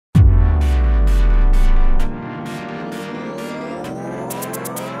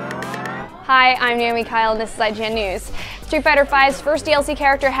Hi, I'm Naomi Kyle and this is IGN News. Street Fighter 5's first DLC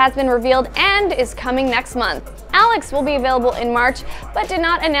character has been revealed and is coming next month. Alex will be available in March, but did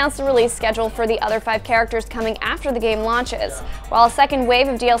not announce the release schedule for the other 5 characters coming after the game launches. While a second wave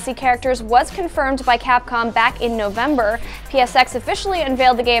of DLC characters was confirmed by Capcom back in November, PSX officially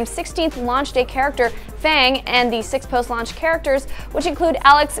unveiled the game's 16th launch day character, Fang, and the 6 post-launch characters, which include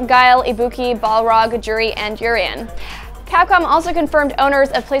Alex, Guile, Ibuki, Balrog, Juri, and Urien. Capcom also confirmed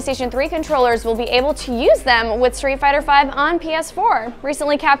owners of PlayStation 3 controllers will be able to use them with Street Fighter 5 on PS4.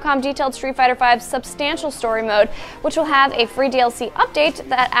 Recently, Capcom detailed Street Fighter 5's substantial story mode, which will have a free DLC update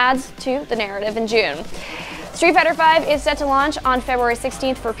that adds to the narrative in June. Street Fighter 5 is set to launch on February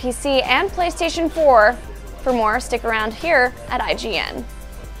 16th for PC and PlayStation 4. For more, stick around here at IGN.